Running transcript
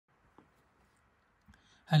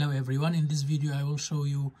Hello everyone, in this video I will show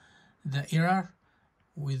you the error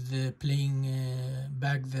with playing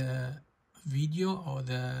back the video or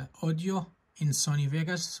the audio in Sony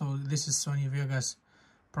Vegas. So this is Sony Vegas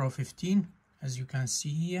Pro 15, as you can see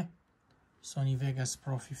here, Sony Vegas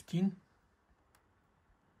Pro 15.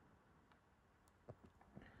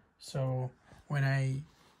 So when I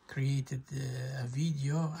created a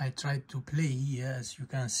video, I tried to play here, as you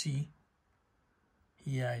can see.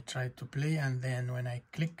 Here I tried to play, and then when I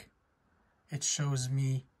click, it shows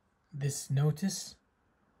me this notice: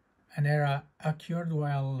 an error occurred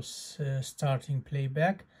while starting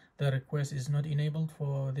playback. The request is not enabled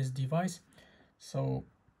for this device. So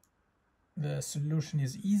the solution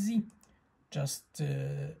is easy. Just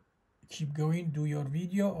keep going, do your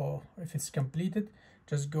video, or if it's completed,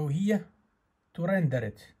 just go here to render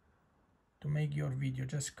it. To make your video,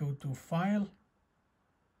 just go to File,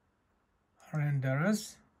 Render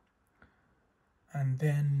As, and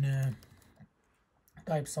then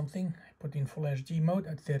type something. I put in Full HD mode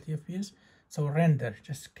at 30 FPS. So render,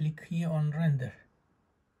 just click here on render,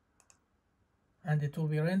 and it will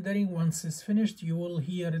be rendering. Once it's finished, you will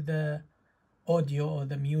hear the audio or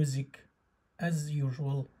the music as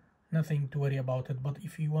usual. Nothing to worry about it. But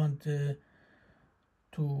if you want to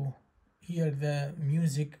hear the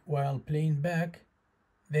music while playing back,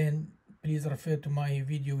 then please refer to my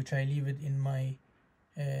video, which I leave it in my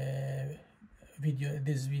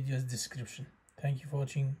this video's description. Thank you for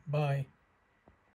watching. Bye.